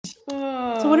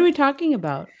So what are we talking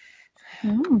about?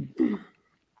 Mm.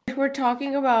 We're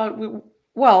talking about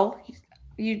well,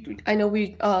 I know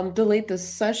we delayed this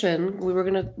session. We were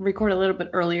gonna record a little bit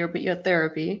earlier, but you had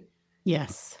therapy,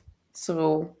 Yes.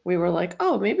 so we were like,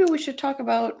 oh, maybe we should talk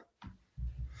about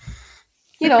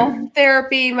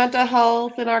therapy, mental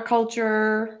health in our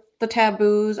culture, the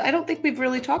taboos. I don't think we've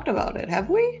really talked about it, have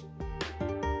we?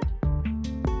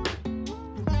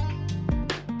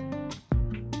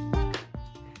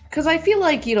 Because I feel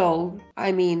like,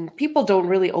 I mean, people don't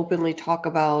really openly talk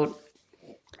about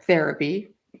therapy,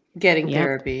 getting Yep.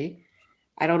 therapy.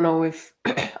 I don't know if,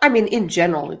 I mean, in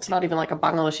general, it's not even like a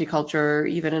Bangladeshi culture,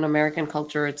 even in American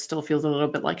culture, it still feels a little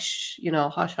bit like,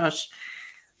 hush, hush.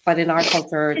 But in our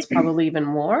culture, it's probably even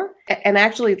more. And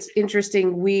actually, it's interesting.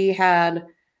 We had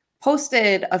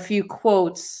posted a few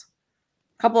quotes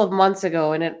a couple of months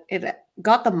ago, and it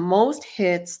got the most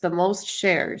hits, the most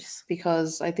shares,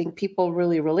 because I think people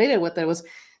really related with it. It was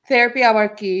therapy abar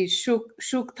ki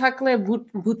shuk থাকলে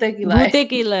ভূতে কিলায়. Bhute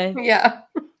kilai. Yeah.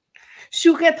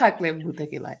 সুখে থাকলে ভূতে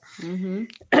কিলায়. Mm-hmm.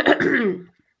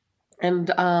 And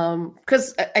because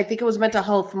I think it was mental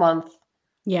health month.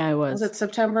 Yeah, I Was was. it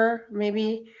September maybe?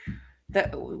 That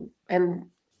and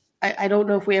I don't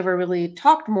know if we ever really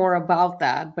talked more about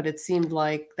that, but it seemed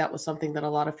like that was something that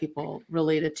a lot of people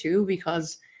related to because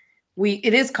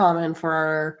it is common for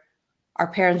our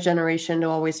parents' generation to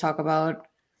always talk about,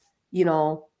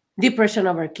 depression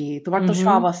আবার কি তোমার তো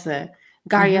সব Mm-hmm. আছে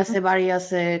গাড়ি Mm-hmm. আছে বাড়ি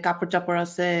আছে কাপড় চাপড়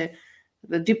আছে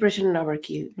the depression আবার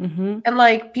কি Mm-hmm. and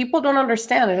like people don't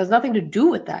understand it has nothing to do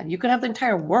with that. You could have the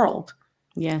entire world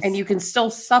Yes. and you can still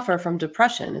suffer from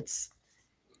depression.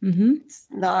 Mm-hmm. It's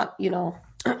not,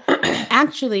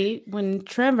 Actually, when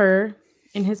Trevor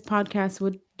in his podcast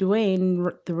with Dwayne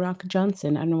The Rock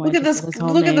Johnson, I don't know why look I at just this said his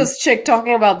whole look name. at this chick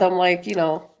talking about them like,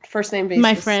 first name basis.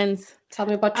 My friends. Tell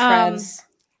me about Trevs.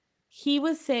 He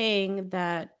was saying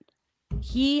that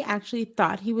he actually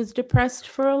thought he was depressed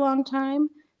for a long time,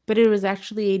 but it was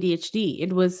actually ADHD.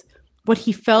 It was what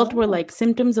he felt were like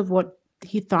symptoms of what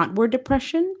he thought were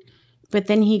depression, but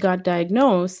then he got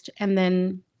diagnosed and then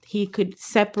he could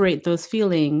separate those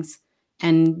feelings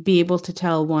and be able to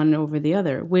tell one over the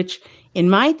other, which in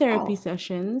my therapy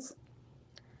sessions,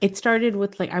 it started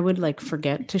with like I would like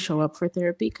forget to show up for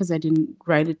therapy because I didn't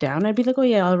write it down. I'd be like, oh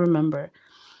yeah, I'll remember.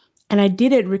 And I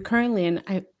did it recurrently, and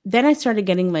I started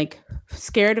getting like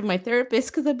scared of my therapist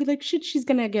because I'd be like, shit, she's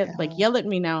gonna get like yell at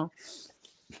me now.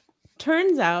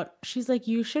 Turns out she's like,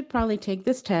 you should probably take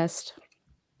this test.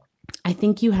 I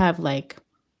think you have like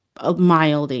a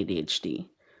mild ADHD.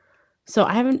 So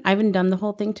I haven't done the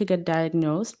whole thing to get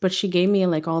diagnosed, but she gave me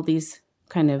like all these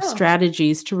kind of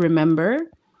strategies to remember.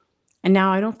 And now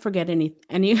I don't forget I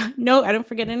don't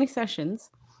forget any sessions.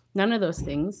 None of those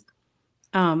things.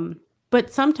 But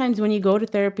sometimes when you go to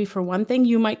therapy for one thing,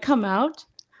 you might come out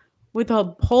with a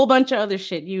whole bunch of other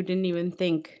shit you didn't even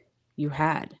think you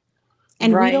had.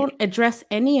 And we don't address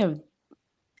any of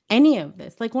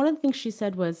this. Like one of the things she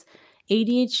said was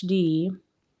ADHD,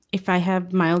 if I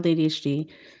have mild ADHD,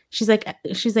 she's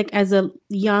like as a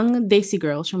young Desi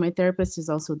girl, so my therapist is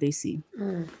also Desi.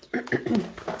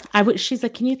 She's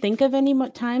like, can you think of any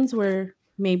times where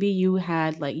maybe you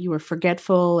had like you were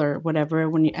forgetful or whatever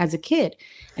when you as a kid?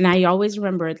 And I always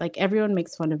remember like everyone made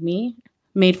fun of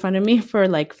me for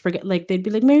like forget, like they'd be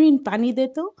like, Marian, pani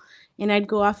deto, and I'd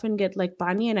go off and get like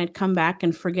pani and I'd come back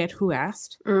and forget who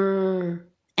asked.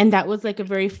 And that was like a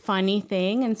very funny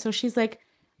thing. And so she's like,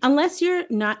 unless you're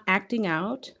not acting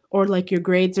out or like your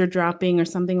grades are dropping or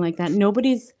something like that,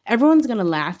 everyone's gonna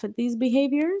laugh at these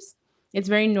behaviors. It's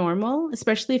very normal,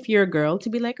 especially if you're a girl, to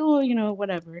be like, oh,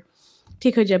 whatever.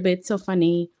 Tiko jabe, it's so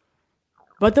funny.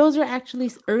 But those are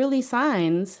actually early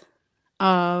signs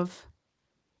of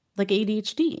like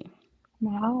ADHD.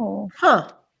 Wow. Huh.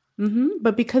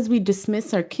 But because we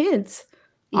dismiss our kids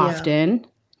often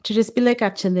to just be like,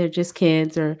 acha, they're just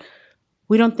kids, or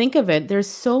we don't think of it. There's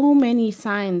so many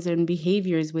signs and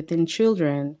behaviors within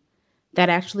children that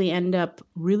actually end up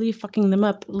really fucking them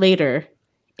up later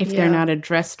if they're not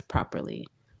addressed properly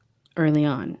early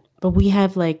on. But we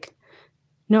have like,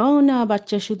 no,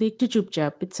 বাচ্চা শুধু একটু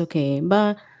চুপচাপ, it's okay. বা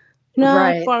না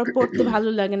পড়তে ভালো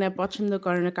লাগে না, পছন্দ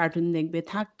করে না, কার্টুন দেখবে,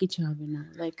 থাক কিছু হবে না.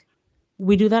 Like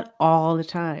we do that all the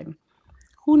time.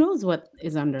 Who knows what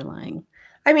is underlying?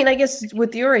 I mean, I guess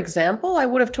with your example, I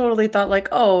would have totally thought like,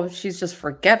 oh, she's just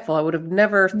forgetful. I would have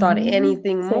never thought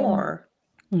anything more.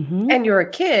 And you're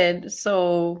a kid, so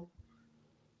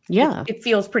it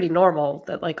feels pretty normal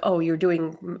that like, oh,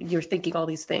 you're thinking all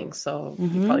these things, so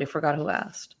you probably forgot who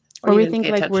asked. Or we think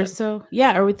like we're so,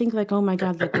 or we think like, oh my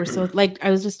God, like we're so, like I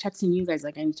was just texting you guys,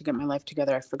 like I need to get my life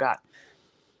together, I forgot.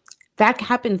 that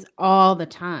happens all the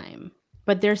time.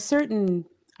 But there's certain,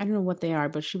 I don't know what they are,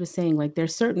 but she was saying like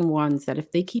there's certain ones that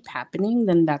if they keep happening,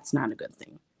 then that's not a good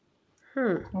thing.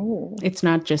 Oh, It's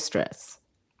not just stress.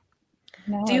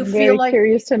 now Do you I'm feel very like,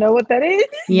 curious to know what that is.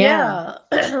 Yeah.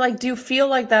 like, do you feel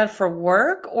like that for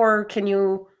work, or can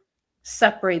you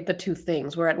separate the two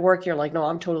things? Where at work you're like, no,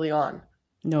 I'm totally on.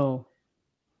 No.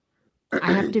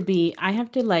 I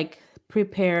have to like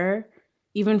prepare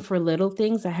even for little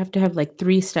things. I have to have like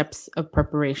 3 steps of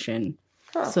preparation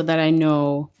Huh. so that I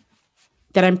know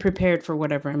that I'm prepared for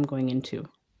whatever I'm going into.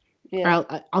 Or Yeah.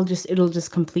 it'll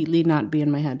just completely not be in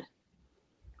my head.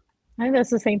 I think that's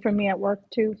the same for me at work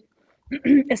too.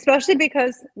 Especially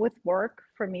because with work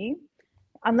for me,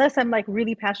 unless I'm like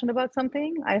really passionate about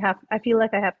something, I feel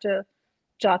like I have to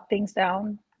jot things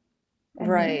down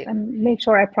Right. and make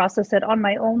sure I process it on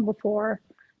my own before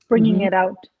bringing Mhm. it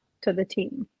out to the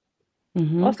team.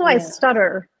 Mhm. Also, I Yeah.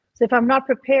 stutter. So if I'm not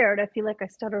prepared, I feel like I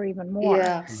stutter even more.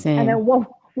 Yeah. And then Same.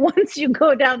 once you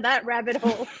go down that rabbit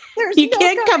hole, there's You no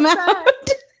can't come coming out.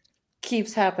 back.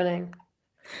 Keeps happening.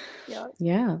 Yeah.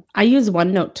 Yeah. I use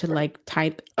OneNote to like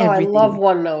type Oh, I love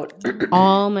everything. OneNote.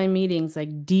 All my meetings,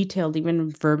 like detailed, even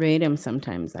verbatim.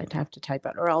 Sometimes I'd have to type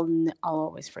out, or I'll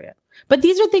always forget. But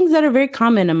these are things that are very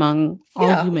common among all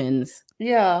Yeah. humans.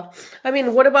 Yeah. I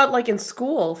mean, what about like in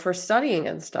school for studying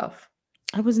and stuff?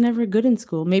 I was never good in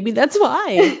school. Maybe that's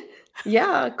why.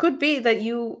 Yeah, it could be that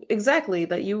your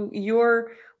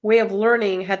way of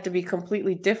learning had to be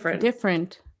completely different.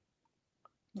 Different.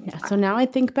 Yeah. So now I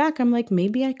think back, I'm like,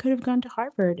 maybe I could have gone to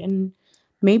Harvard, and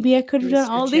maybe I could have done Miss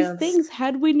your all these chance. things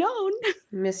had we known.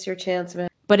 Miss your chance, man.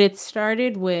 But it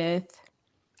started with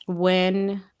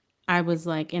when I was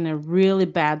like in a really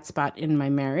bad spot in my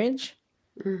marriage.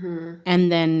 Mm-hmm.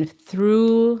 And then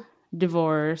through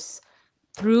divorce,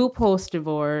 through post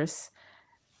divorce,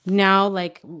 now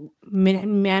like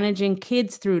managing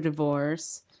kids through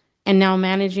divorce, and now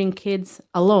managing kids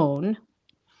alone.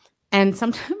 And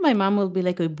sometimes my mom will be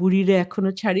like, "Oy buri re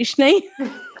ekhono chhadish nai." But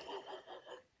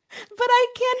I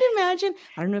can't imagine.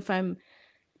 I don't know if I'm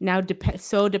now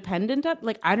so dependent on,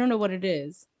 like, I don't know what it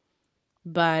is,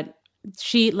 but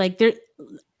she like there.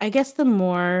 I guess the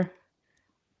more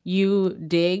you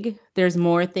dig, there's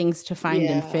more things to find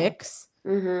and Yeah. fix.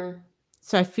 Mm-hmm.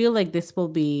 So I feel like this will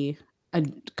be a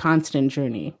constant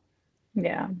journey.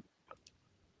 Yeah.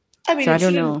 I mean, So I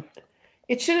don't know.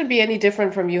 it shouldn't be any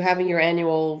different from you having your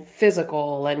annual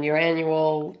physical and your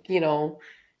annual,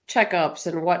 checkups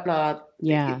and whatnot.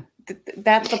 Yeah.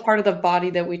 That's the part of the body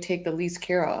that we take the least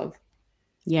care of.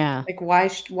 Yeah. Like, why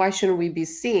shouldn't we be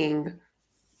seeing,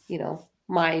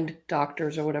 mind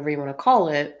doctors or whatever you want to call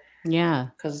it? Yeah.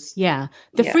 Because Yeah.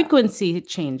 The yeah, frequency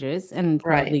changes and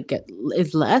right, probably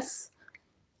is less,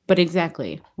 but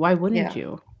exactly. Why wouldn't yeah,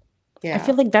 you? I yeah,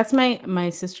 feel like that's my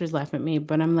sisters laugh at me,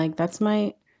 but I'm like,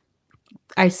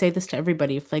 I say this to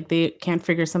everybody. If like they can't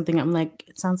figure something, I'm like,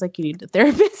 it sounds like you need a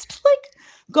therapist. Like,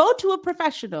 go to a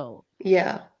professional.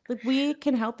 yeah, Like, we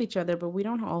can help each other, but we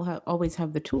don't always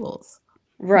have the tools.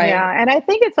 right, Yeah. And I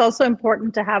think it's also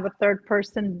important to have a third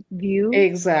person view of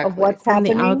exactly, what's From the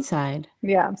happening. outside.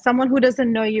 Yeah. Someone who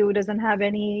doesn't know you, doesn't have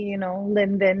any,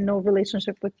 lend-in, no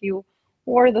relationship with you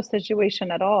or the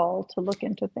situation at all to look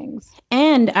into things.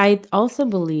 And I also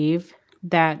believe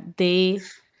that they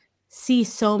see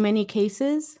so many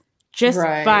cases just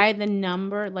right, by the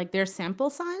number, like their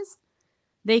sample size.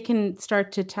 They can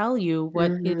start to tell you what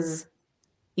mm-hmm. is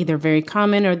either very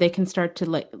common, or they can start to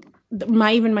like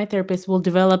my therapist will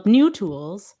develop new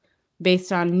tools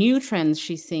based on new trends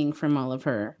she's seeing from all of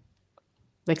her,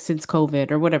 like since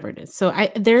COVID or whatever it is. So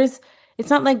it's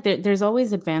not like there's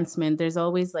always advancement. There's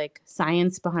always like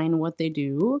science behind what they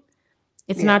do.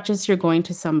 It's Yeah, not just you're going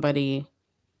to somebody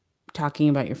talking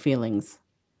about your feelings,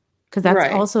 because that's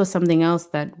right, also something else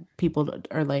that people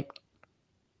are like,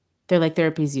 they're like,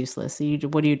 therapy is useless. So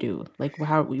what do you do? Like,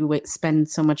 how you spend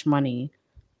so much money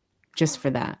just for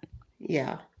that?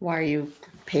 yeah. Why are you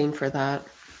paying for that?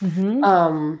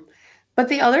 Mm-hmm. But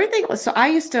the other thing was, so I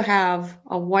used to have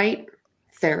a white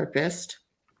therapist,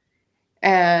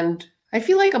 and I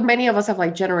feel like many of us have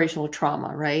like generational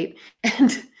trauma, right?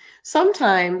 And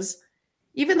sometimes,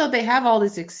 even though they have all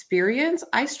this experience,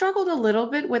 I struggled a little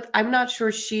bit with, I'm not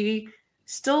sure she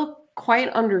still quite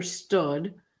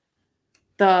understood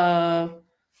the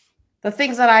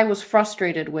things that I was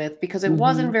frustrated with, because it Mm-hmm.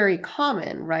 wasn't very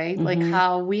common, right? Like Mm-hmm.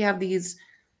 how we have these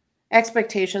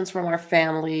expectations from our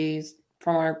families,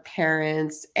 from our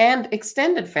parents, and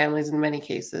extended families in many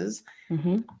cases.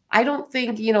 Mm-hmm. I don't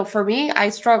think, for me, I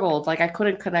struggled. Like, I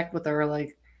couldn't connect with her.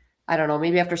 Like, I don't know,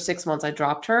 maybe after 6 months, I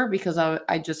dropped her because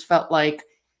I just felt like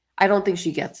I don't think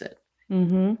she gets it.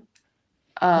 Mm-hmm.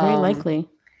 Very Um, likely.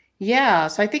 yeah,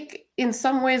 so I think in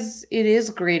some ways it is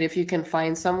great if you can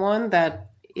find someone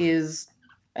that is,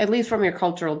 at least from your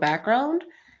cultural background,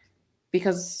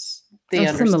 because they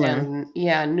Or similar. understand,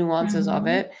 yeah, nuances of Mm-hmm.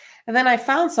 it. And then I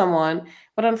found someone,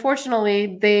 but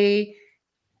unfortunately they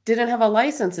didn't have a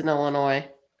license in Illinois,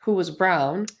 who was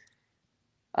brown.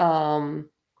 Um,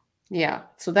 yeah,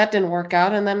 so that didn't work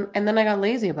out, and then I got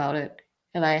lazy about it,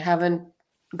 and I haven't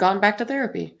gone back to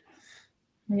therapy.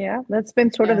 Yeah, that's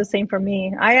been sort of Yeah. the same for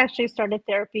me. I actually started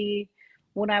therapy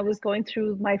when I was going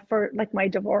through my first, like my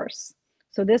divorce.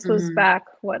 So this was Hmm. back,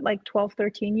 what, like 12,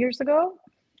 13 years ago.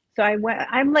 So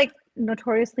I'm like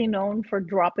notoriously known for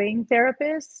dropping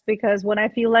therapists because when I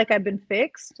feel like I've been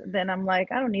fixed, then I'm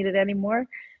like, I don't need it anymore.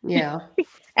 Yeah.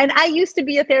 And I used to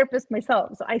be a therapist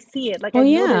myself, so I see it. Like Oh I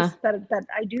yeah. noticed that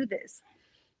I do this.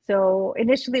 So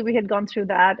initially we had gone through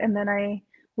that, and then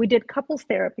we did couples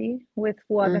therapy with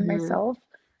Fuad and Hmm. myself.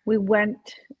 We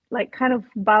went like kind of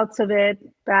bouts of it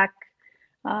back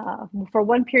for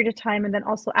one period of time, and then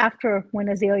also after when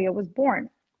Azalea was born.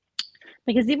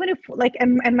 Because even if like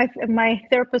and my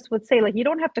therapist would say like you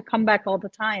don't have to come back all the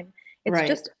time. It's Right.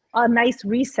 just a nice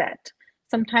reset.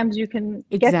 Sometimes you can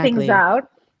get things Exactly. out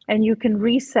and you can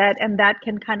reset, and that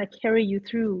can kind of carry you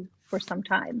through for some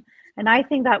time. And I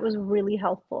think that was really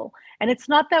helpful. And it's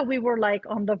not that we were like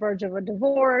on the verge of a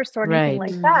divorce or anything Right.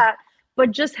 like Mm. that,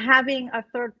 but just having a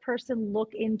third person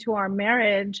look into our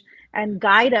marriage and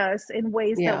guide us in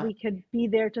ways that Yeah. we could be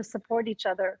there to support each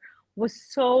other was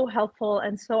so helpful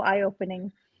and so eye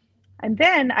opening. And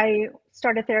then I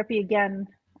started therapy again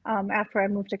after I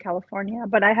moved to California.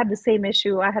 But I had the same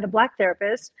issue. I had a Black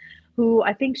therapist who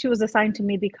I think she was assigned to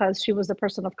me because she was a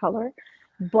person of color.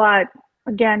 But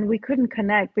again, we couldn't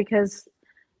connect because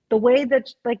the way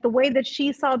that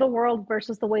she saw the world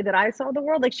versus the way that I saw the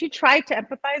world, like she tried to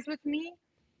empathize with me,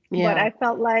 but Yeah. I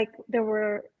felt like there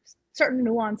were certain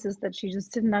nuances that she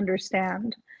just didn't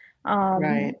understand. Um,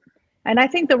 Right. and I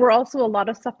think there were also a lot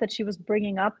of stuff that she was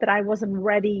bringing up that I wasn't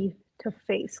ready to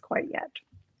face quite yet.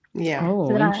 Yeah. So Oh,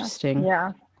 then interesting.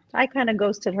 yeah, I kind of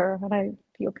ghosted her, and I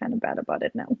feel kind of bad about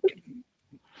it now.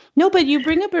 No, but you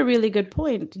bring up a really good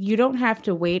point. You don't have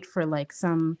to wait for like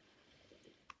some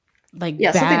like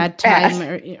Yeah. Something bad bad. time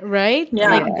or right? Like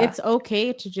Yeah. Yeah. it's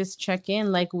okay to just check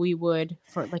in like we would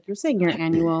for like you're saying your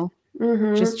annual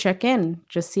just Hmm. check in,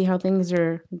 just see how things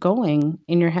are going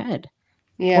in your head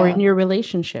or Yeah. in your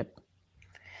relationship.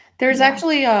 There's Yeah.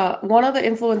 actually one of the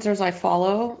influencers I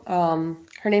follow.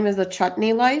 Her name is the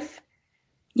Chutney Life.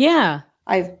 Yeah.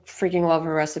 I freaking love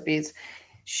her recipes.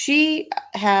 She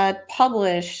had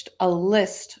published a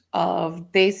list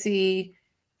of Desi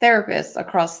therapists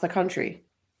across the country.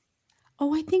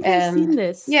 Oh, I think I've seen And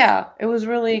this. yeah, it was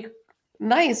really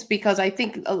nice because I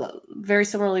think very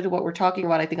similarly to what we're talking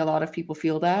about, I think a lot of people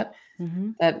feel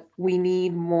Hmm. that we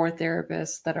need more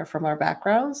therapists that are from our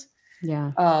backgrounds.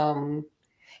 Yeah. Um,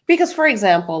 because, for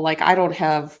example, like I don't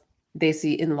have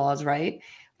Desi in-laws, right?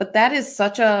 But that is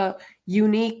such a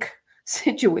unique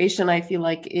situation, I feel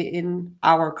like, in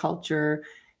our culture,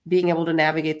 being able to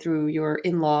navigate through your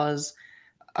in-laws'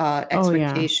 Oh yeah.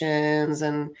 expectations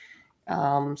and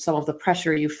some of the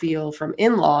pressure you feel from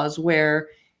in-laws, where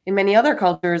in many other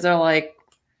cultures, they're like,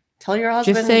 tell your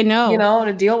Just say husband, no.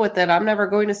 to deal with it. I'm never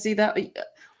going to see that.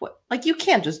 Like, you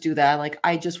can't just do that. Like,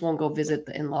 I just won't go visit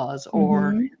the in-laws,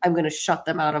 or Mm-hmm. I'm going to shut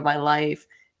them out of my life.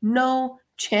 No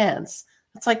chance.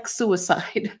 It's like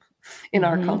suicide in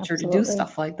our Hmm. culture to do Absolutely.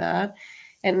 stuff like that.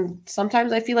 And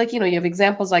sometimes I feel like, you have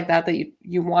examples like that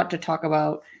you want to talk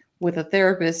about with a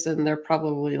therapist, and they're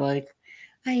probably like,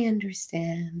 I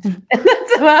understand. And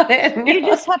that's about it. And You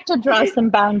just have to draw some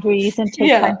boundaries and take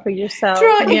yeah. time for yourself.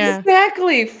 Draw And Yeah.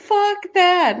 exactly. Fuck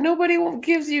that. Nobody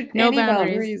gives you No any boundaries.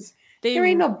 boundaries. There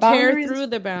ain't They no tear boundaries. through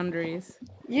the boundaries.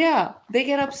 Yeah, they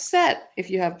get upset if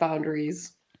you have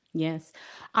boundaries. Yes.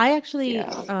 I actually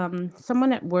Yeah.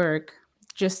 someone at work,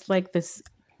 just like this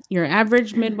your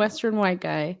average Midwestern white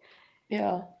guy,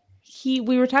 Yeah.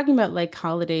 we were talking about like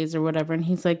holidays or whatever, and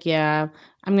he's like, yeah,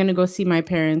 I'm gonna go see my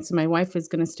parents and my wife is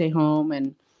gonna stay home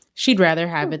and she'd rather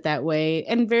have it that way.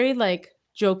 And very like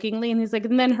jokingly, and he's like,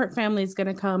 and then her family's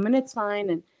gonna come and it's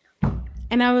fine.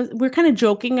 And we're kind of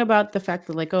joking about the fact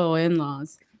that like, oh,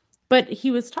 in-laws. But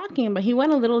he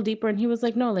went a little deeper and he was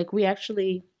like, no, like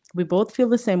we both feel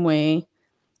the same way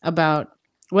about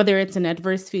whether it's an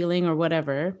adverse feeling or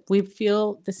whatever. We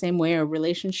feel the same way. Our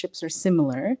relationships are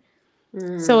similar.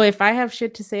 So Mm, if I have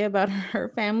shit to say about her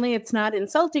family, it's not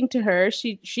insulting to her.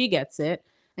 She gets it.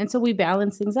 And so we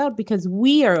balance things out because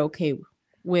we are okay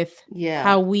with yeah.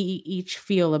 how we each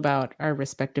feel about our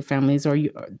respective families or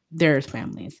their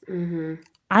families. Hmm.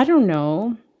 I don't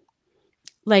know.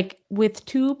 like with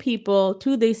two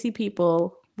desi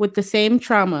people with the same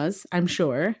traumas, I'm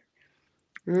sure,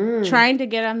 Mm, trying to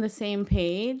get on the same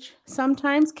page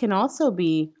sometimes can also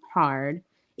be hard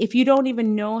if you don't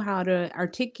even know how to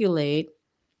articulate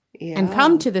and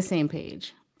come yeah. to the same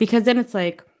page. Because then it's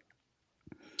like,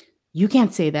 you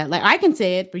can't say that. Like I can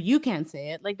say it, but you can't say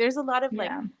it. Like there's a lot of like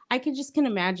Yeah. I can just can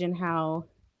imagine how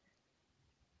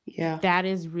Yeah. that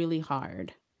is really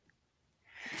hard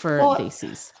for Well,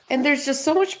 desis. and there's just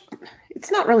so much,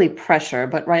 it's not really pressure,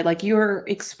 but right, like you're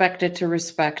expected to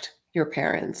respect your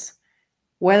parents,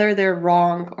 whether they're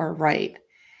wrong or right.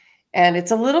 And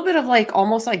it's a little bit of like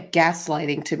almost like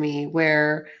gaslighting to me,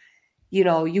 where,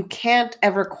 you can't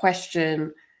ever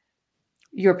question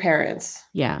your parents.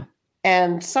 Yeah.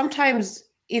 And sometimes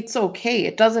it's okay.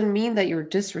 It doesn't mean that you're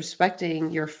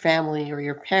disrespecting your family or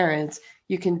your parents.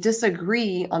 You can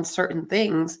disagree on certain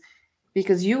things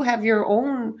because you have your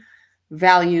own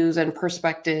values and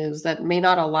perspectives that may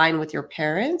not align with your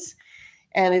parents.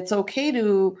 And it's okay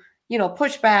to,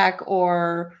 push back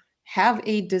or have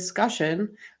a discussion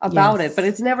about it, but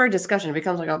Yes. it's never a discussion. It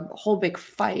becomes like a whole big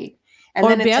fight. And Or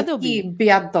then it's beadobi. like,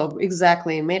 biadab,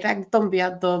 exactly. Meragdom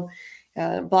biadab,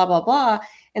 blah, blah, blah.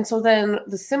 And so then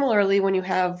similarly, when you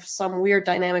have some weird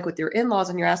dynamic with your in-laws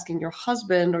and you're asking your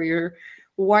husband or your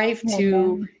wife Oh to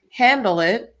man. handle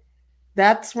it,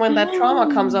 that's when that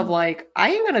trauma comes of like,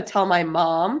 I ain't gonna tell my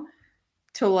mom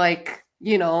to like,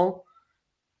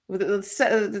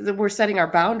 we're setting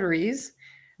our boundaries.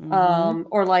 Mm-hmm.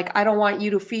 Or like, I don't want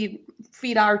you to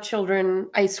feed our children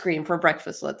ice cream for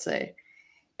breakfast, let's say.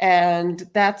 And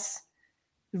that's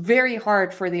very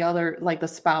hard for the other, like the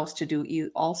spouse, to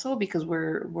do also, because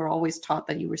we're always taught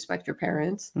that you respect your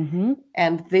parents, Mm-hmm.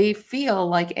 and they feel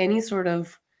like any sort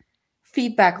of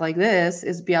feedback like this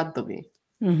is biaddobi,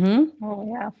 Mm-hmm.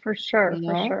 Oh yeah, for sure, you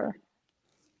for know sure.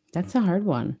 That's a hard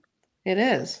one. it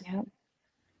is. Yeah.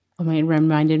 Oh my, it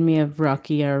reminded me of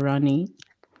Rocky or Ronnie.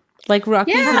 Like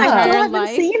Rocky's Yeah, I still Yeah. entire haven't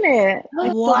life. seen it. I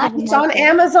still What? haven't It's on watched it.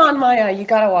 Amazon, Maya. You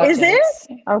gotta watch Is it. it? It's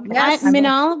Okay, yes, I will.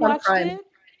 Minal it's on watched Prime. it.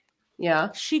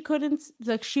 Yeah. She couldn't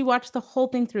like she watched the whole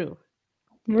thing through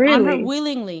on her Really?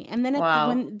 willingly. And then Wow.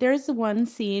 when there's the one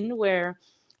scene where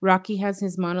Rocky has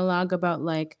his monologue about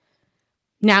like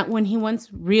now when he once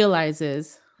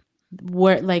realizes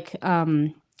where like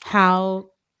how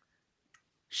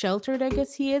sheltered I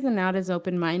guess he is and not as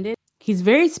open minded. He's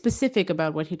very specific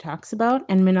about what he talks about.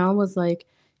 And Minal was like,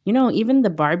 even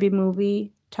the Barbie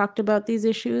movie talked about these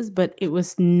issues, but it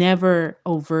was never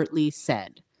overtly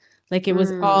said. Like it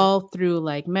was Mm, all through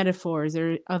like metaphors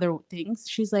or other things.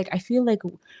 She's like, I feel like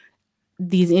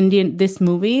this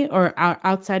movie or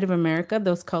outside of America,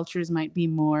 those cultures might be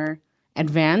more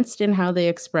advanced in how they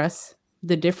express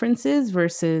the differences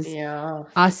versus yeah.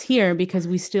 us here because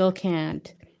we still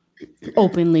can't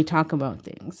openly talk about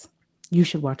things. You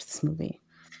should watch this movie.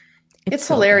 It's It's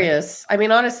so good. hilarious. I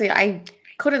mean, honestly, I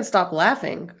couldn't stop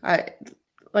laughing. I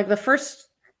like the first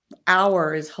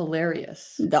hour is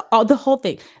hilarious. The whole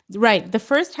thing. Right. The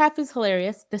first half is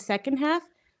hilarious. The second half,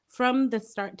 from the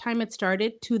start time it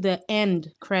started to the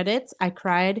end credits, I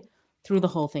cried through the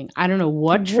whole thing. I don't know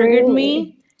what triggered Really?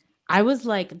 me. I was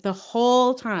like the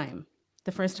whole time,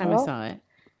 the first time I Well, saw it. It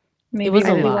maybe was a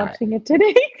I'll be lot. watching it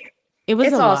today. It was a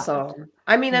It's lot. awesome.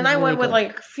 I mean, It and was I really went with good.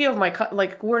 like a few of my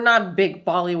like we're not big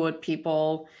Bollywood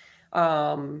people.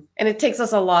 And it takes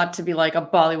us a lot to be like a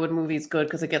Bollywood movie is good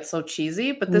because it gets so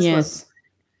cheesy, but this Yes. was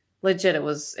legit. It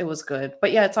was good.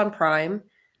 But yeah, it's on Prime.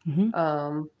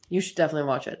 Hmm. You should definitely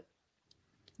watch it.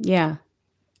 Yeah.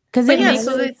 Because But it yeah, Yeah, makes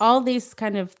so it the is. all these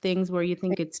kind of things where you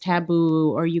think it's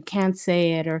taboo or you can't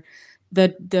say it or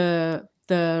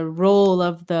the role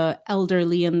of the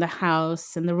elderly in the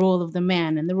house and the role of the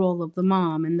man and the role of the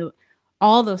mom and the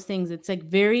all those things. It's like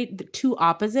the two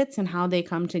opposites and how they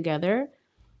come together.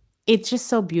 It's just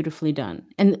so beautifully done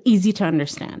and easy to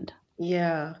understand.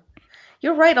 yeah.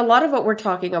 You're right. A lot of what we're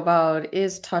talking about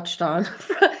is touched on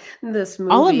in this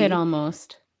All of it movie.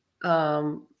 almost.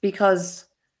 Because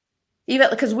even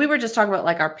because we were just talking about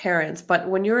like our parents, but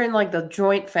when you're in like the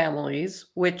joint families,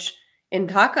 which in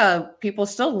Dhaka people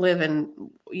still live in,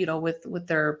 with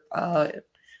their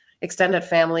extended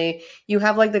family, you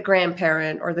have like the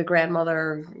grandparent or the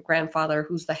grandmother, grandfather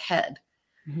who's the head.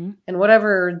 Hmm. And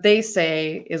whatever they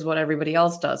say is what everybody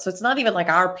else does. So it's not even like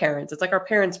our parents, it's like our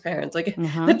parents' parents. Like the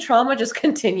Uh-huh. trauma just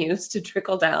continues to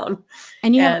trickle down.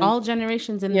 And you have And all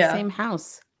generations in the yeah, same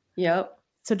house. yep.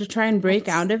 So to try and break It's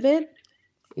out of it,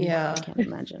 I yeah. can't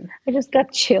imagine. I just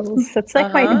got chills. It's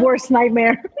like my Uh-huh. worst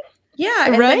nightmare. Yeah,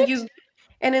 and then Right?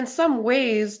 in some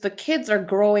ways the kids are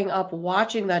growing up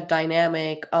watching that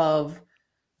dynamic of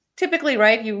typically,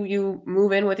 right, you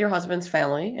move in with your husband's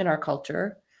family in our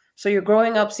culture. So you're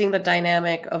growing up seeing the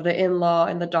dynamic of the in-law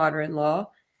and the daughter-in-law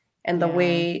and the Yeah.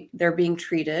 way they're being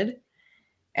treated.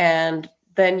 And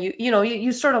then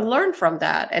you sort of learn from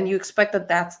that and you expect that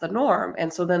that's the norm.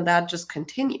 And so then that just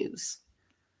continues.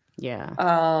 Yeah.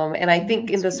 And I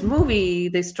think in That's this true. movie,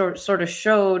 they sort of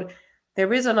showed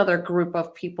there is another group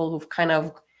of people who've kind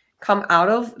of come out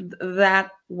of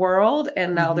that world,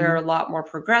 and now they're a Mhm. lot more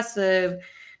progressive.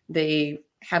 They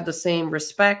have the same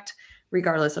respect,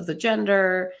 regardless of the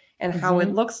gender, and how it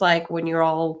Mhm. looks like when you're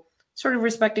all sort of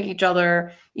respecting each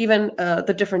other, even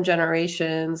the different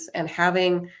generations, and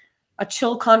having a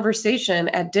chill conversation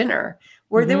at dinner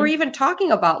where they were Mhm. even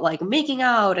talking about like making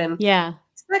out and Yeah.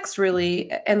 sex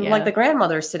really, and like Yeah. the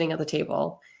grandmother sitting at the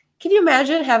table. Can you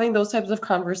imagine having those types of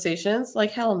conversations?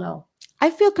 Like hell no. I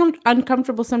feel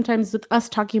uncomfortable sometimes with us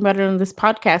talking about it on this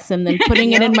podcast and then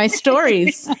putting it in Yep. my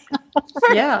stories.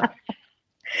 Yeah.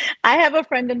 I have a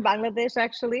friend in Bangladesh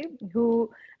actually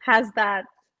who has that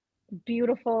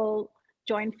beautiful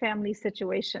joint family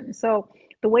situation. So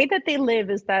the way that they live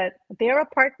is that their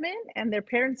apartment and their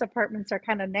parents' apartments are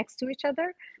kind of next to each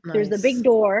other. There's a big Nice.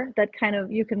 door that kind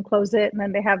of you can close it, and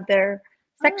then they have their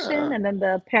section, Ah. and then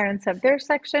the parents have their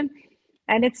section.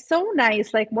 And it's so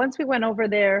nice. Like once we went over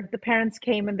there, the parents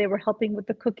came and they were helping with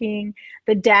the cooking.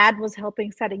 The dad was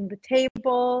helping setting the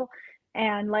table.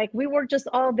 And like we were just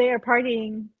all there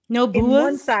partying No in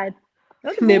one boas? side.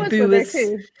 No, the No boas were there booze,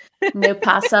 too. no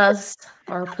pasas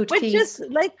or But putkis. just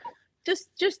like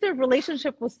just their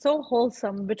relationship was so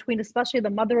wholesome between especially the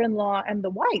mother-in-law and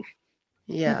the wife.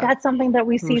 Like Yeah. that's something that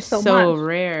we see so So much.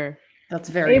 rare. That's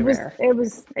very It was rare. it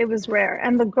was it was rare.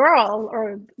 And the girl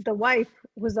or the wife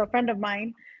was a friend of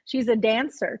mine. She's a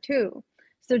dancer too.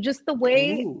 So just the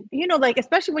way, Ooh. like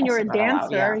especially when you're Also a not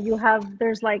allowed. dancer, Yeah.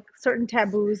 there's like certain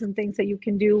taboos and things that you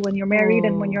can do when you're married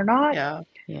and when Oh. you're not. Yeah.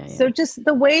 Yeah, So yeah. just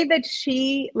the way that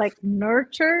she like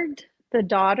nurtured the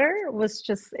daughter was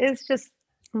just so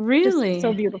Really?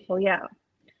 beautiful. Yeah.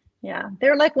 Yeah.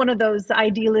 They're like one of those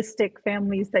idealistic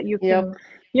families that Yep.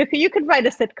 you could write a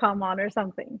sitcom on or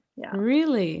something. Yeah.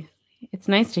 Really? It's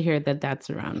nice to hear that that's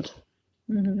around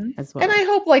Hmm. as And I well.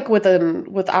 hope like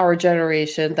with our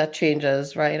generation that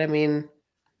changes, right? I mean,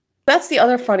 that's the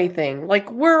other funny thing. Like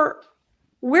we're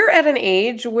at an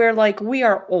age where like we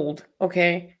are old,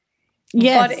 okay? But in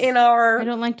Yes. I our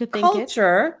don't like to think it,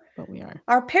 culture, but we are.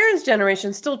 our parents'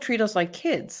 generation still treat us like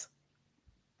kids.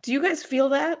 Do you guys feel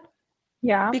that?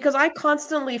 Yeah. Because I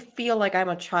constantly feel like I'm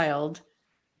a child,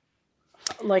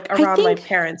 like I around my think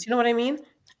parents. You know what I mean?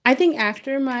 I think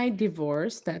after my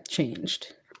divorce that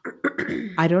changed.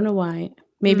 I don't know why.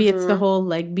 Maybe it's the Mm-hmm. whole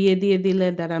like be a dia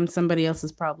dile that I'm somebody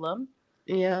else's problem.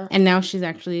 Yeah. And now she's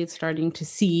actually starting to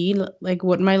see like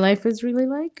what my life is really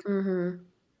like. Mm-hmm.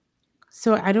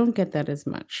 So I don't get that as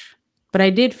much. But I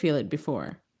did feel it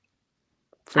before,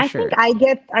 for I think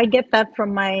sure. I get that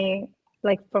from my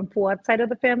like from Fuad's side of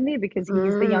the family because he's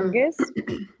the Mm. youngest.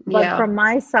 But Yeah. from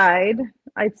my side,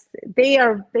 it's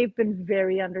they've been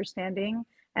very understanding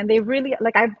and they really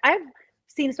like I've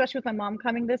seen, especially with my mom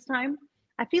coming this time,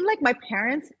 I feel like my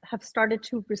parents have started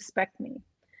to respect me.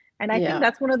 And I think Yeah.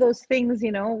 that's one of those things,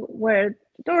 where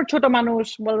or choto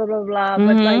manush, blah blah blah blah,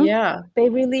 but like Mhm. Yeah. they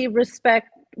really respect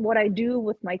what I do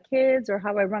with my kids or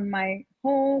how I run my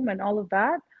home and all of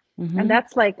that. And Mhm.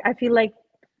 that's like I feel like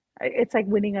it's like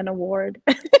winning an award.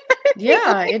 I feel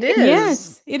Yeah, it like. is.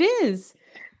 Yes, it is.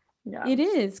 Yeah. It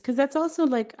is cuz that's also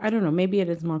like I don't know, maybe it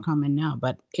is more common now,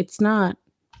 but it's not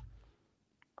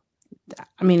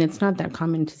I mean, it's not that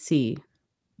common to see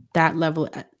that level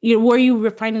where you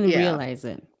finally Yeah. realize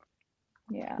it.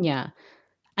 Yeah. Yeah.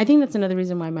 I think that's another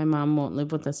reason why my mom won't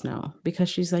live with us now because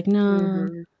she's like, "No,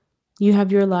 Mm-hmm. you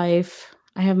have your life.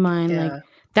 I have mine." Like Yeah.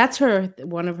 that's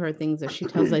one of her things that she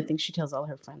tells I think she tells all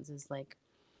her friends is like,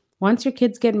 "Once your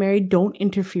kids get married, don't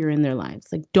interfere in their lives.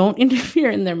 Like don't interfere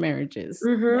in their marriages."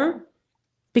 Yeah. Mm-hmm.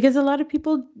 Because a lot of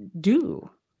people do.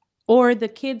 Or the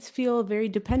kids feel very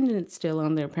dependent still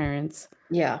on their parents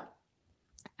Yeah.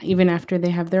 even after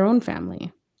they have their own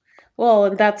family. Well,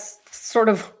 and that's sort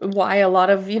of why a lot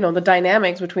of, the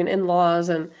dynamics between in-laws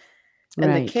and the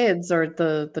Right. kids or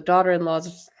the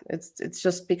daughter-in-laws, it's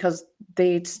just because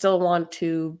they still want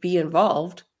to be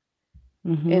involved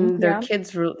Mhm. in their Yeah.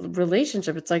 kids'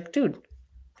 relationship. It's like, dude,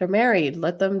 they're married.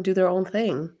 Let them do their own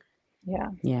thing.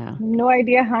 Yeah. Yeah. No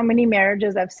idea how many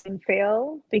marriages I've seen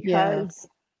fail Yeah. because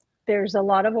there's a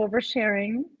lot of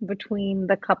oversharing between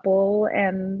the couple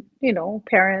and,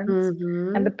 parents, and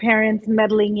the Mm-hmm. parents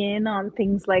meddling in on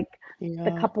things like the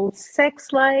Yeah. couple's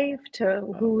sex life to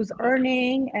Oh who's God.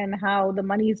 earning and how the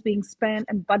money is being spent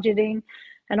and budgeting.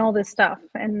 and all this stuff.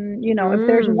 And if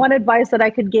there's one advice that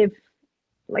I could give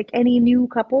like any new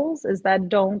couples is that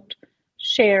don't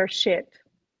share shit,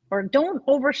 or don't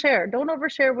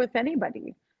overshare with anybody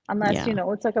unless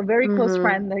it's like a very close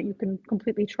friend that you can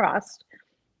completely trust,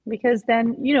 because then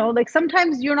like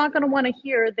sometimes you're not going to want to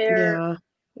hear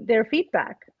their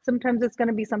feedback. Sometimes it's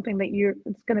going to be something that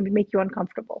it's going to make you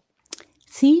uncomfortable.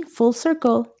 See, full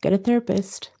circle, get a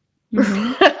therapist.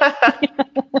 Mm-hmm.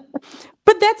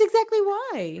 But that's exactly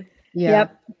why. Yeah. Yep.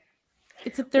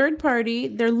 It's a third party.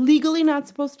 They're legally not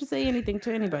supposed to say anything to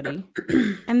anybody.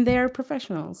 And they're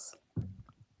professionals.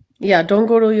 Yeah, don't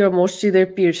go to your mosjider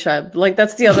pir sahib. Like,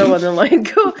 that's the other one. They're like,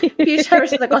 go pir sahib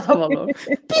সাথে কথা বলো.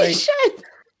 Pir sahib.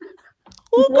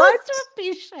 Who What? goes to a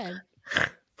pir sahib?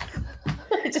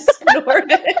 I just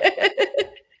snorted.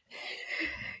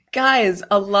 Guys,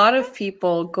 a lot of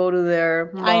people go to their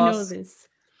I know mosque this.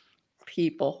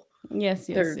 people. Yes.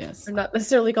 They're not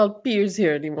necessarily called peers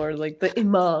here anymore, like the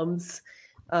imams,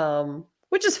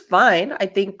 which is fine. I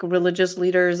think religious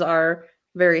leaders are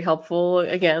very helpful.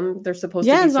 Again, they're supposed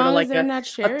to be as sort long of as like they're not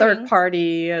a sharing. third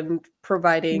party and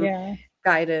providing Yeah.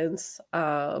 guidance.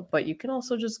 But you can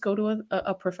also just go to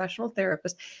a professional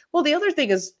therapist. Well, the other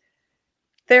thing is,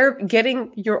 they're getting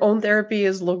your own therapy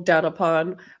is looked down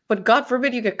upon, but God forbid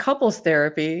you get couples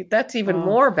therapy. That's even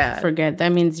more bad. Forget.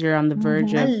 That means you're on the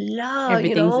verge of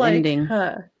everything's ending.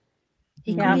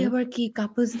 এগুলি আবার কি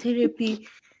couples therapy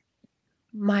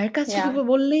মায়ের কাছে কিভাবে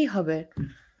বললেই হবে.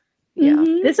 Yeah.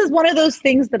 This is one of those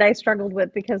things that I struggled with,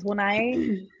 because when I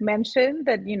mentioned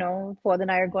that, Fuad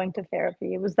and I are going to therapy,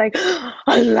 it was like,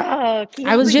 Allah.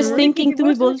 I was just thinking,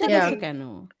 tumi bolte Yeah.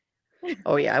 keno?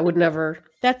 Oh yeah, I would never.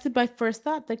 That's my first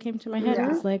thought that came to my head.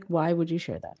 It's like, why would you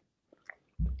share that?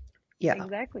 Yeah.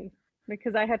 Exactly.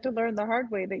 Because I had to learn the hard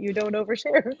way that you don't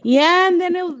overshare. Yeah, and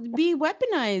then it'll be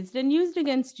weaponized and used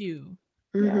against you.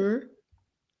 Mm-hmm.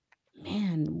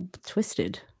 Man,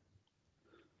 twisted.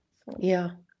 Yeah.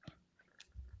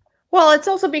 Well, it's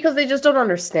also because they just don't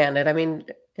understand it. I mean,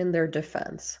 in their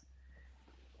defense,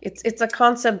 it's a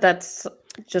concept that's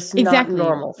just not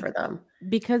normal for them.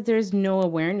 Because there's no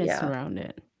awareness around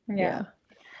it. Yeah.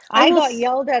 I got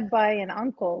yelled at by an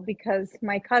uncle because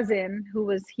my cousin, who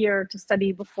was here to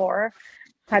study before,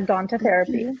 had gone to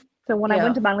therapy. So when I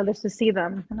went to Bangladesh to see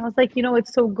them, and I was like,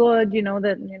 it's so good,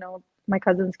 that my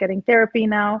cousin's getting therapy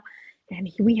now. And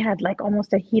we had like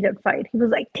almost a heated fight. He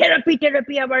was like, therapy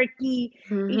আবার কি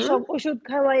এইসব ওষুধ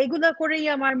খাওয়া এগুলা করেই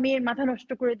আমার মেয়ের মাথা নষ্ট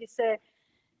করে দিছে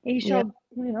এইসব,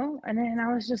 and then I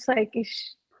was just like, it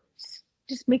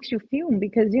just makes you fume,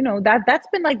 because that's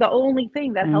been like the only thing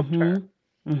that helped her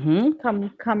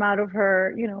come out of her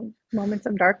moments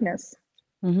of darkness.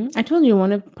 I told you,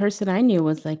 one person I knew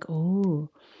was like, oh,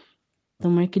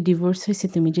 তোমার কি divorce হয়েছে,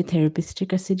 তুমি যে therapist-এর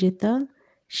কাছে যেতা,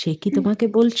 সে কি তোমাকে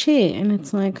বলছে? And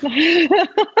it's like,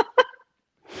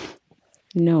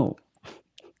 no.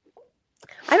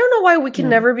 I don't know why we can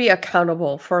never be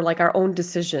accountable for like our own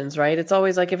decisions, right? It's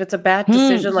always like, if it's a bad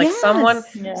decision, like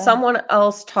someone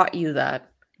else taught you that.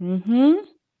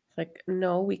 Like,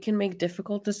 no, we can make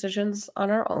difficult decisions on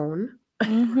our own.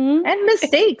 And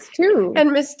mistakes too. And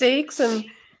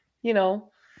oh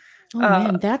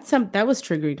man, that was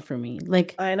triggering for me. Like,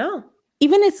 I know.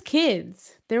 Even as kids,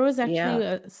 there was actually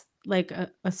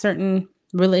a certain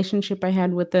relationship I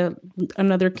had with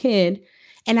another kid,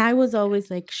 and I was always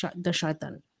like the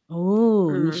shaitan. Oh,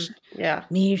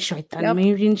 mir shaitan,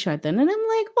 mirin shaitan, and I'm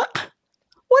like,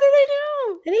 what did I do?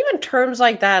 And even terms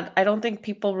like that, I don't think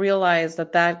people realize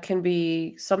that can be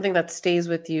something that stays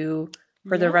with you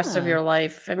for the rest of your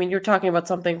life. I mean, you're talking about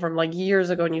something from like years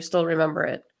ago and you still remember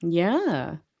it.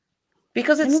 Yeah.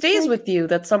 Because it stays with you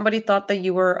that somebody thought that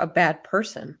you were a bad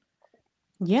person.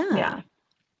 Yeah.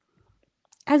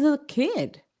 As a kid.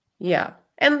 Yeah.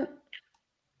 And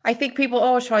I think people,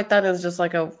 shaitan is just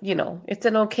like it's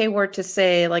an okay word to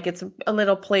say. Like, it's a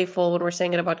little playful when we're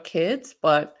saying it about kids,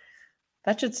 but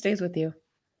that shit stays with you.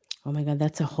 Oh my God,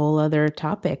 that's a whole other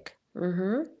topic.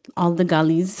 All the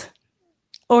galis.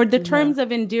 Or the terms of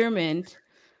endearment,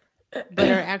 but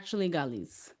are actually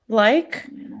galis. Like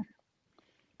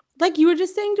you were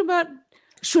just saying about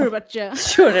Sure Bacha.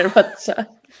 Sure Bacha.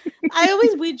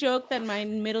 We joke that my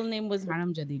middle name was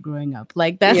Haramjadi growing up.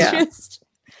 Like, that's just,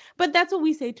 but that's what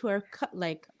we say to our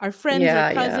friends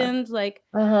or cousins. Like,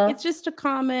 it's just a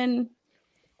common.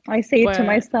 I say it to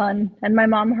my son, and my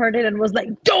mom heard it and was like,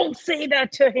 don't say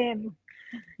that to him.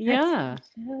 Yeah.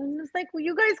 And it's like, well,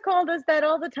 you guys called us that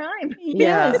all the time.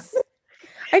 Yes.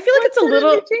 I feel like it's a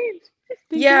little.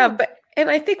 Yeah, and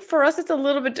I think for us it's a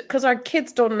little bit, because our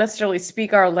kids don't necessarily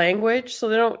speak our language, so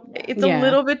they don't. It's a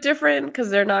little bit different because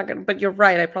they're not gonna. But you're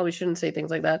right. I probably shouldn't say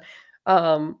things like that.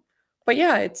 But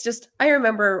yeah, it's just I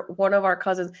remember one of our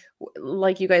cousins,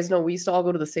 like you guys know, we used to all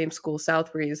go to the same school,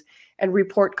 South Breeze, and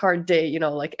report card day.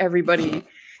 Like everybody,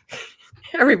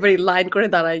 everybody line করে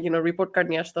দাঁড়ায়, report card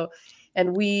নিয়ে আসতো,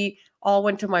 and we all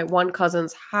went to my one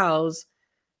cousin's house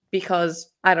because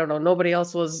I don't know, nobody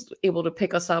else was able to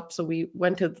pick us up, so we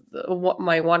went to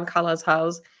my one Kala's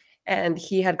house, and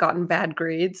he had gotten bad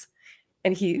grades,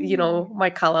 and my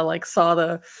Kala like saw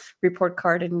the report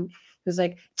card, and he was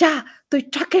like, "Ja, তুই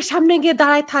ট্রাকের সামনে গিয়ে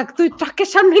দাঁড়ায় থাক, তুই ট্রাকের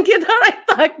সামনে গিয়ে দাঁড়ায়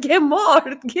থাক, get more,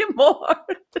 get more."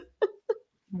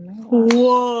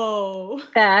 Whoa.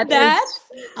 That's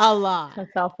a lot.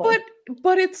 That's awful.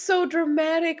 But it's so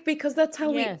dramatic because that's how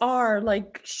we are. Like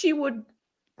she would,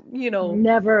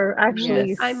 never actually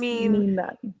I mean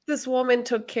that. This woman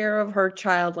took care of her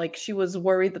child. Like she was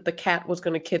worried that the cat was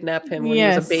going to kidnap him when he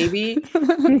was a baby.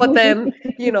 But then,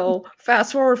 fast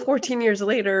forward 14 years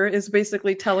later is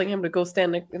basically telling him to go stand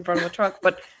in front of a truck.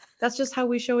 But that's just how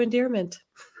we show endearment.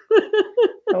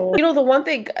 The one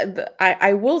thing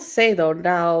I will say though,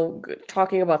 now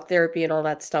talking about therapy and all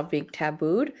that stuff being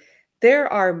tabooed, there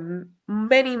are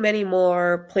many, many more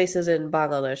places in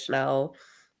Bangladesh now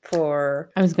for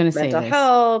mental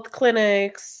health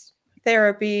clinics,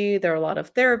 therapy. There are a lot of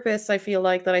therapists, I feel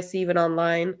like, that I see even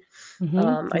online. I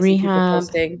see people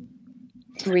posting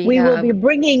rehab. We will be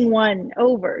bringing one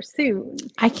over soon.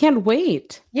 I can't wait.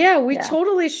 Yeah, we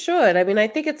totally should. I mean, I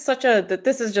think it's that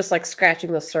this is just like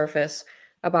scratching the surface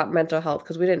about mental health,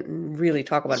 because we didn't really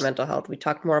talk about mental health. We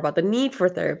talked more about the need for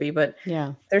therapy, but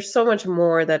there's so much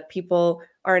more that people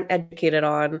aren't educated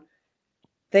on.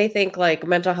 They think like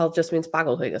mental health just means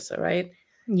pagal hoye geche, right?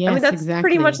 Yes, I mean, that's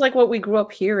pretty much like what we grew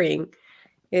up hearing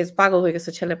is pagal hoye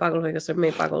geche, chele pagal hoye geche,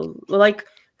 me pagal. Like,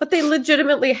 but they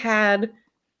legitimately had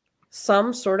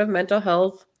some sort of mental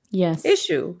health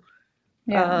issue.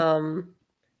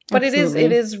 But it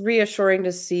is reassuring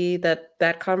to see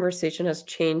that conversation has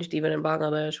changed even in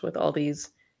Bangladesh with all these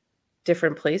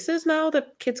different places now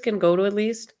that kids can go to at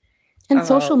least. And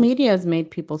social media has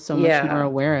made people so much more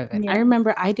aware of it. I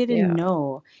remember I didn't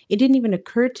know. It didn't even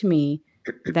occur to me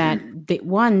that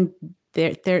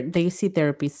they see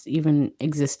therapies even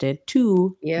existed.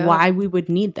 Two, why we would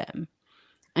need them,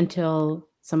 until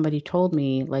somebody told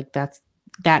me like that's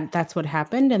what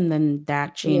happened, and then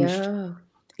that changed.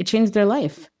 It changed their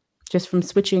life just from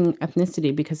switching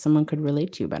ethnicity because someone could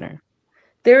relate to you better.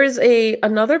 There is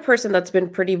another person that's been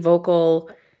pretty vocal.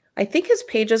 I think his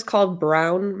page is called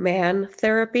Brown Man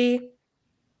Therapy,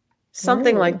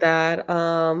 something like that.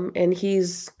 And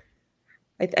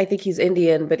I think he's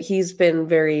Indian, but he's been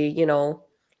very,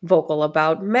 vocal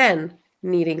about men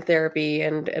needing therapy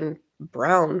and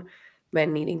brown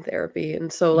men needing therapy.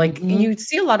 And so like you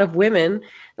see a lot of women,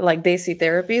 like they see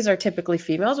therapies are typically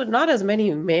females, but not as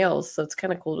many males. So it's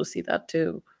kind of cool to see that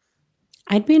too.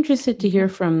 I'd be interested to hear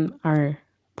from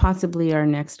possibly our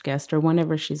next guest, or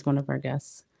whenever she's one of our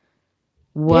guests.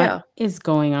 What is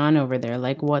going on over there?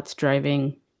 Like what's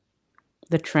driving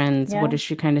the trends? What is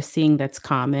she kind of seeing that's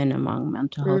common among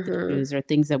mental health issues, or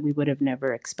things that we would have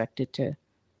never expected to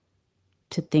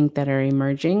think that are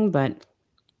emerging? But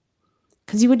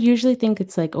because you would usually think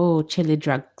it's like, oh, chile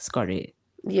drugs kore. Chile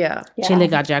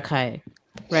gaja khaye,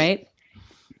 right?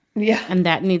 Yeah. And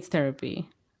that needs therapy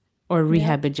or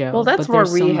rehab job. Well, that's more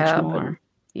rehab. So much more.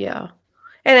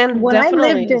 And when I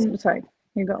lived in, sorry,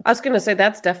 you go. I was going to say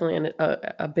that's definitely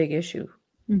a big issue.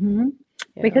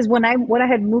 Because when I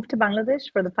had moved to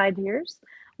Bangladesh for the 5 years,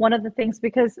 one of the things,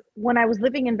 because when I was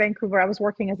living in Vancouver, I was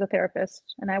working as a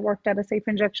therapist, and I worked at a safe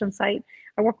injection site.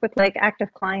 I worked with like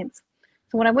active clients.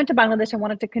 So when I went to Bangladesh, I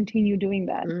wanted to continue doing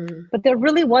that. But there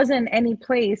really wasn't any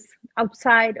place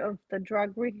outside of the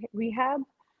drug rehab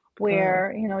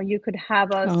where, you could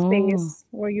have a space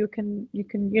where you can,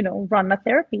 run a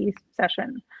therapy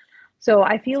session. So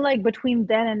I feel like between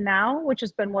then and now, which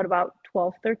has been about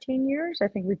 12, 13 years, I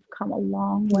think we've come a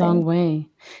long way. Long way.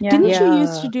 Yeah. Didn't you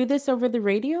used to do this over the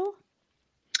radio?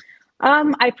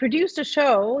 I produced a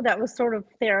show that was sort of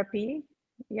therapy.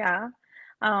 Yeah.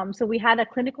 So we had a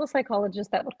clinical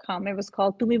psychologist that would come. It was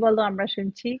called Tumi Bolo Amra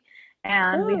Shunchi.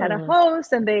 And we had a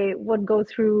host, and they would go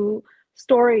through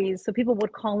stories. So people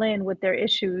would call in with their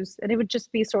issues, and it would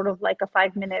just be sort of like a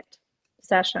 5-minute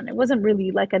session. It wasn't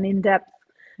really like an in-depth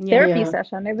therapy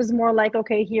session. It was more like,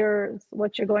 okay, here's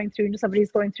what you're going through.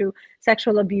 Somebody's going through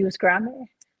sexual abuse, grammar.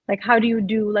 Like, how do you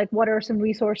do, like, what are some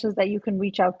resources that you can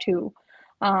reach out to?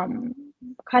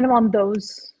 Kind of on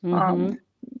those. Wow.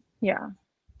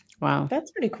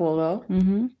 That's pretty cool though.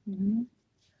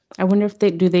 I wonder if they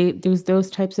do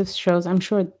those types of shows. I'm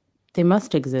sure they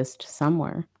must exist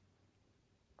somewhere.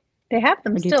 They have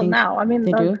them still now. I mean,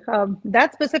 that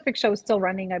specific show is still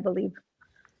running, I believe.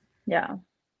 Yeah.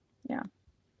 Yeah.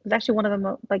 It's actually one of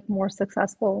the like more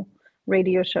successful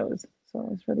radio shows. So I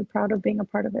was really proud of being a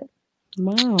part of it.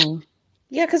 Wow.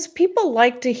 Yeah, because people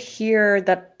like to hear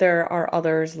that there are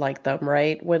others like them,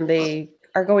 right? When they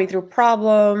are going through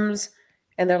problems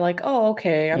and they're like, oh,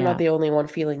 okay, I'm not Yeah. the only one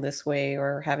feeling this way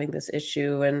or having this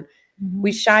issue. And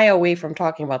we Mhm. shy away from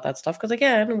talking about that stuff because,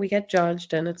 again, we get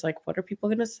judged and it's like, what are people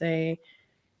going to say?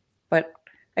 But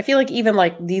I feel like even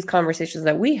like these conversations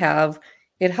that we have,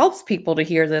 it helps people to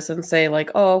hear this and say,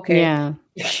 like, oh, okay, Yeah.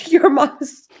 your mom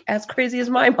is as crazy as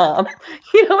my mom.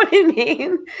 You know what I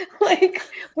mean? Like,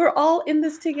 we're all in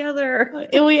this together.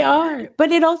 We are.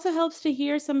 But it also helps to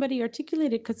hear somebody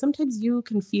articulate it because sometimes you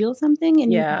can feel something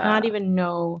and you not Yeah, even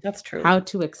know that's true. how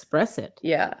to express it.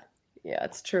 Yeah. Yeah,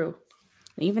 it's true.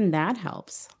 Even that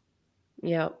helps.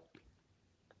 Yeah.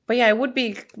 But yeah, it would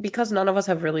be because none of us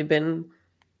have really been.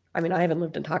 I mean, I haven't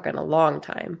lived in Taka in a long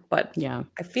time, but Yeah.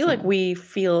 I feel like Same.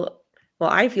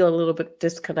 I feel a little bit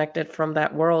disconnected from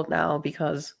that world now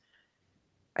because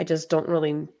I just don't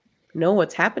really know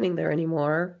what's happening there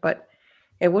anymore. But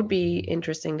it would be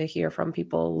interesting to hear from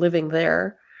people living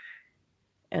there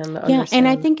and Yeah. And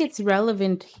I understand. think it's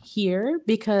relevant here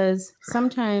because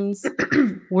sometimes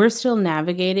we're still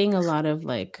navigating a lot of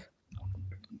like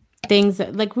things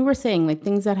that, like we were saying, like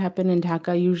things that happen in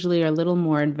Dhaka usually are a little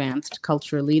more advanced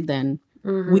culturally than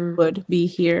we Hmm. would be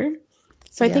here.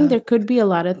 So I think Yeah. there could be a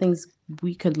lot of things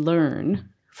we could learn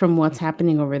from what's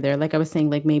happening over there. Like I was saying,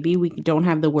 like maybe we don't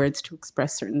have the words to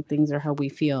express certain things or how we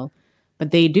feel,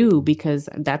 but they do because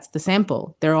that's the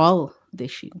sample. They're all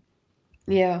deshi.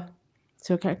 Yeah.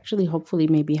 So it can actually hopefully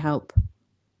maybe help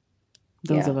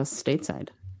those Yeah. of us stateside.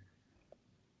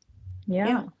 Yeah.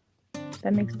 Yeah.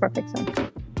 That makes perfect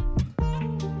sense.